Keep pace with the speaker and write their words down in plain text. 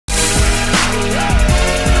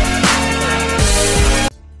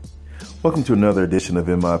Welcome to another edition of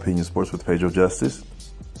In My Opinion Sports with Pedro Justice.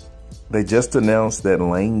 They just announced that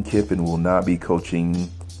Lane Kiffin will not be coaching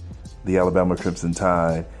the Alabama Crimson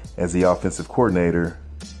Tide as the offensive coordinator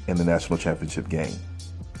in the national championship game.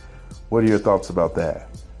 What are your thoughts about that?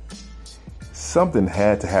 Something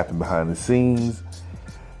had to happen behind the scenes.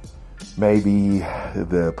 Maybe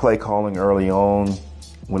the play calling early on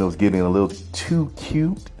when it was getting a little too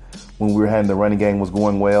cute, when we were having the running game was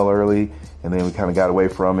going well early, and then we kind of got away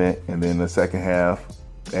from it. And then the second half,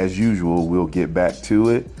 as usual, we'll get back to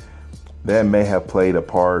it. That may have played a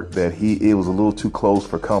part that it was a little too close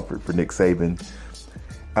for comfort for Nick Saban.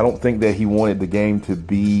 I don't think that he wanted the game to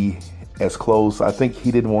be as close. I think he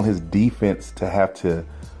didn't want his defense to have to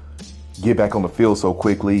get back on the field so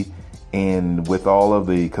quickly. And with all of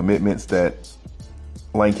the commitments that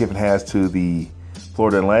Lane Kiffin has to the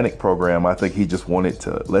Florida Atlantic program, I think he just wanted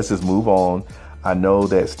to, let's just move on. I know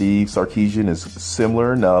that Steve Sarkisian is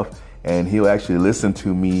similar enough, and he'll actually listen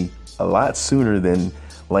to me a lot sooner than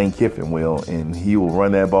Lane Kiffin will, and he will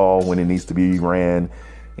run that ball when it needs to be ran.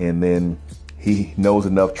 And then he knows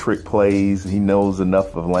enough trick plays. He knows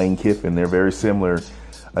enough of Lane Kiffin. They're very similar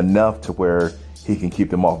enough to where he can keep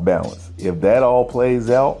them off balance. If that all plays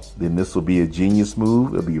out, then this will be a genius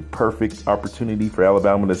move. It'll be a perfect opportunity for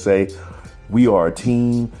Alabama to say, we are a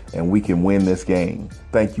team and we can win this game.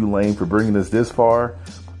 Thank you, Lane, for bringing us this far,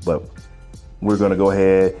 but we're going to go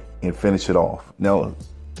ahead and finish it off. Now,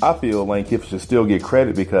 I feel Lane Kiffin should still get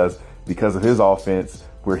credit because of his offense,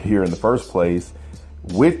 we're here in the first place.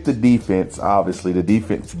 With the defense, obviously, the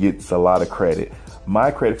defense gets a lot of credit.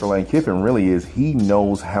 My credit for Lane Kiffin really is he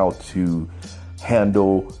knows how to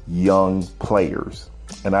handle young players,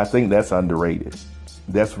 and I think that's underrated.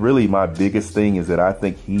 That's really my biggest thing, is that I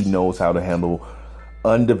think he knows how to handle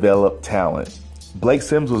undeveloped talent. Blake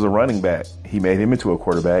Sims was a running back. He made him into a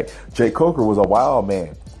quarterback. Jake Coker was a wild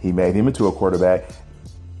man. He made him into a quarterback.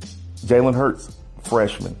 Jalen Hurts,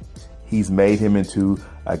 freshman. He's made him into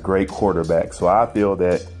a great quarterback. So I feel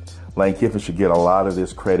that Lane Kiffin should get a lot of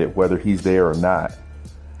this credit, whether he's there or not.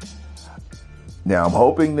 Now, I'm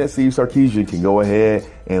hoping that Steve Sarkisian can go ahead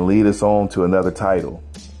and lead us on to another title.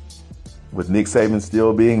 With Nick Saban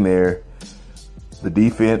still being there, the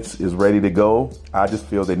defense is ready to go. I just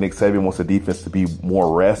feel that Nick Saban wants the defense to be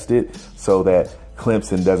more rested so that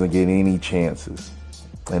Clemson doesn't get any chances.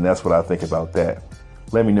 And that's what I think about that.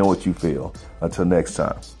 Let me know what you feel. Until next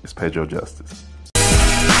time, it's Pedro Justice.